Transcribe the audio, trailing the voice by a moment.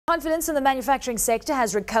Confidence in the manufacturing sector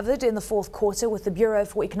has recovered in the fourth quarter, with the Bureau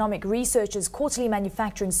for Economic Research's quarterly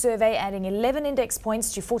manufacturing survey adding 11 index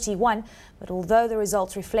points to 41. But although the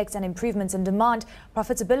results reflect an improvement in demand,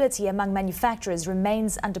 profitability among manufacturers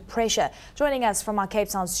remains under pressure. Joining us from our Cape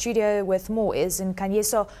Town studio with more is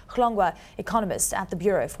Nkanyiso Hlongwa, economist at the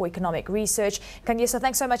Bureau for Economic Research. Nkanyiso,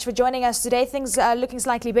 thanks so much for joining us today. Things are looking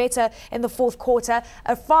slightly better in the fourth quarter.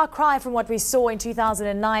 A far cry from what we saw in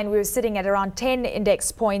 2009. We were sitting at around 10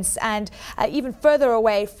 index points and even further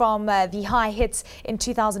away from the high hits in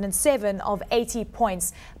 2007 of 80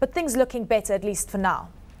 points. But things looking better, at least for now.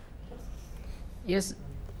 Yes,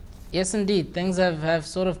 indeed. Things have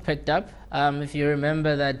sort of picked up. If you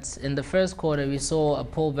remember that in the first quarter, we saw a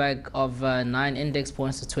pullback of 9 index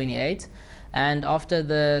points to 28. And after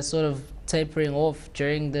the sort of tapering off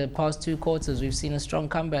during the past 2 quarters, we've seen a strong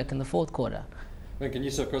comeback in the fourth quarter.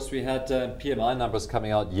 Nkanyiso, of course, we had PMI numbers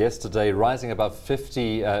coming out yesterday, rising above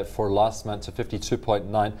 50 for last month to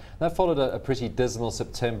 52.9. That followed a pretty dismal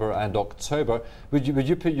September and October. Would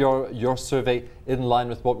you put your survey in line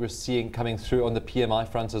with what we're seeing coming through on the PMI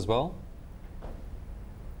front as well?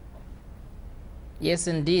 Yes,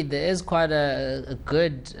 indeed. There is quite a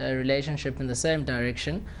good relationship in the same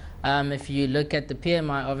direction. If you look at the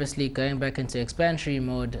PMI, obviously going back into expansionary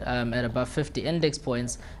mode at above 50 index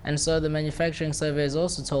points, and so the manufacturing survey has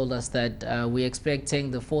also told us that we're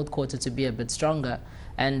expecting the fourth quarter to be a bit stronger.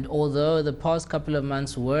 And although the past couple of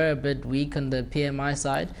months were a bit weak on the PMI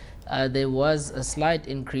side, there was a slight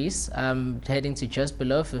increase heading to just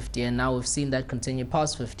below 50, and now we've seen that continue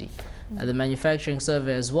past 50. The manufacturing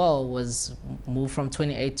survey as well was moved from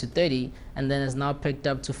 28 to 30 and then has now picked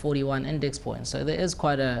up to 41 index points. So there is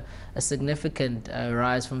quite a significant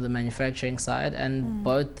rise from the manufacturing side, and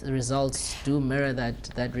both results do mirror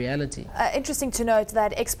that reality. Interesting to note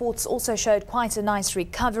that exports also showed quite a nice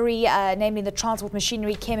recovery, namely the transport,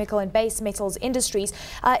 machinery, chemical and base metals industries.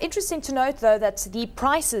 Interesting to note, though, that the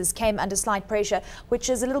prices came under slight pressure, which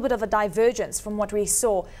is a little bit of a divergence from what we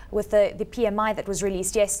saw with the PMI that was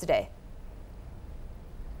released yesterday.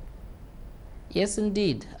 Yes,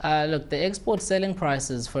 indeed. Look, the export selling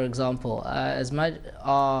prices, for example,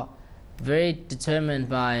 are very determined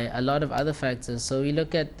by a lot of other factors. So we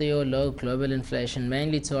look at the low global inflation,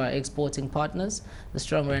 mainly to our exporting partners, the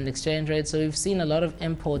strong rand exchange rate. So we've seen a lot of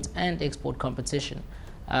import and export competition,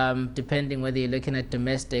 depending whether you're looking at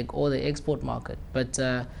domestic or the export market. But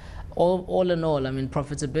all in all, I mean,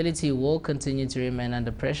 profitability will continue to remain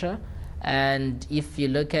under pressure. And if you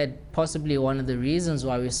look at possibly one of the reasons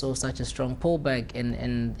why we saw such a strong pullback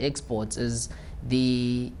in exports is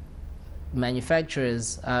the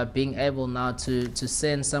manufacturers being able now to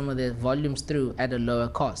send some of their volumes through at a lower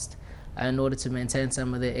cost in order to maintain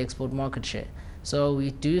some of their export market share. So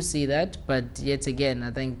we do see that, but yet again,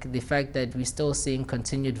 I think the fact that we're still seeing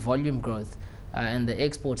continued volume growth in the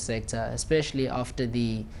export sector, especially after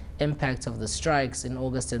the impact of the strikes in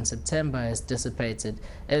August and September has dissipated,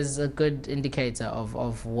 is a good indicator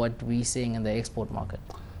of what we're seeing in the export market.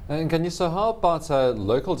 And Nkanyiso, how about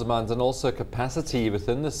local demand and also capacity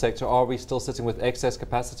within the sector? Are we still sitting with excess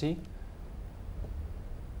capacity?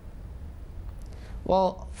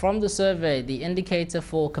 Well, from the survey, the indicator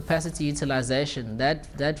for capacity utilization,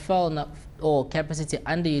 that fell, or capacity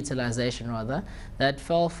underutilization rather, that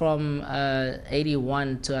fell from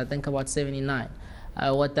 81 to I think about 79.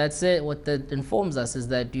 What that informs us is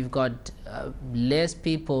that you've got less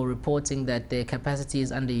people reporting that their capacity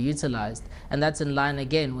is underutilized, and that's in line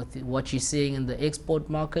again with what you're seeing in the export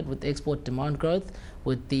market, with export demand growth,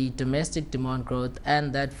 with the domestic demand growth,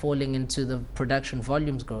 and that falling into the production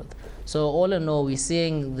volumes growth. So all in all, we're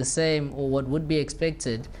seeing the same, or what would be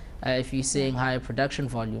expected if you're seeing higher production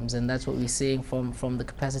volumes, and that's what we're seeing from the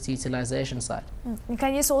capacity utilization side.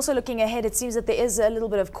 Nkanyiso, also looking ahead, it seems that there is a little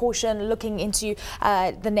bit of caution looking into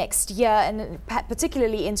the next year, and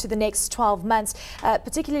particularly into the next 12 months,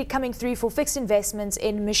 particularly coming through for fixed investments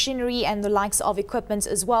in machinery and the likes of equipment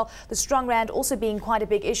as well. The strong rand also being quite a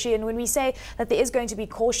big issue. And when we say that there is going to be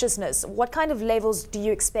cautiousness, what kind of levels do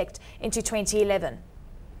you expect into 2011?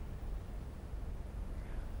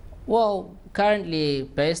 Well, currently,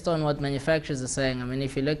 based on what manufacturers are saying, I mean,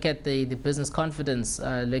 if you look at the business confidence,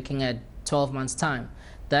 looking at 12 months' time,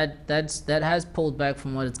 that has pulled back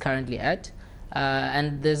from what it's currently at.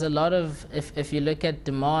 And there's a lot of, if you look at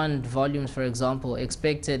demand volumes, for example,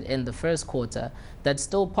 expected in the first quarter, that's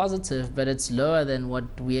still positive, but it's lower than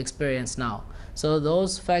what we experience now. So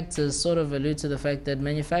those factors sort of allude to the fact that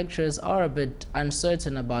manufacturers are a bit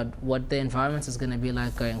uncertain about what the environment is going to be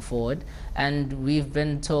like going forward. And we've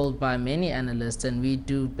been told by many analysts, and we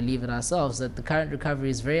do believe it ourselves, that the current recovery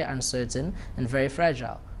is very uncertain and very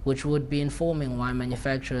fragile. which would be informing why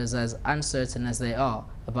manufacturers are as uncertain as they are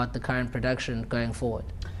about the current production going forward.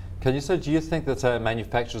 Nkanyiso, do you think that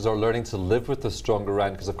manufacturers are learning to live with the stronger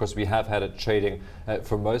rand? Because of course we have had it trading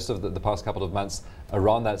for most of the past couple of months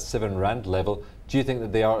around that 7 rand level. Do you think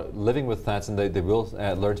that they are living with that and they will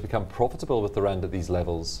learn to become profitable with the rand at these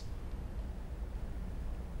levels?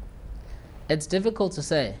 It's difficult to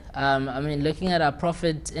say. I mean, looking at our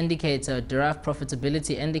profit indicator, derived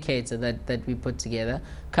profitability indicator that we put together,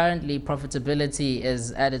 currently profitability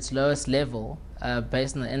is at its lowest level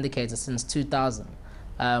based on the indicator since 2000.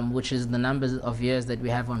 Which is the numbers of years that we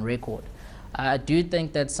have on record. I do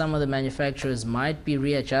think that some of the manufacturers might be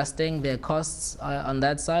readjusting their costs on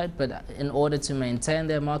that side, but in order to maintain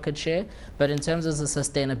their market share. But in terms of the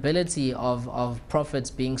sustainability of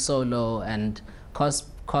profits being so low and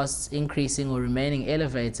costs increasing or remaining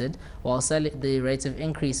elevated, while the rate of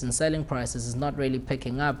increase in selling prices is not really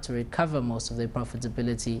picking up to recover most of their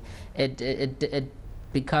profitability, it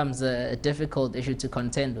becomes a difficult issue to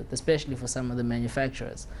contend with, especially for some of the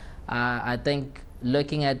manufacturers. I think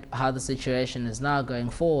looking at how the situation is now going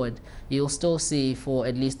forward, you'll still see, for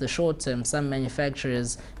at least the short term, some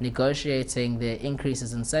manufacturers negotiating their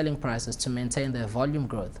increases in selling prices to maintain their volume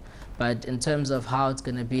growth. But in terms of how it's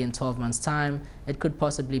going to be in 12 months' time, it could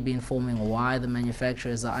possibly be informing why the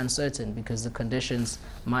manufacturers are uncertain, because the conditions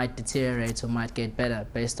might deteriorate or might get better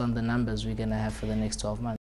based on the numbers we're going to have for the next 12 months.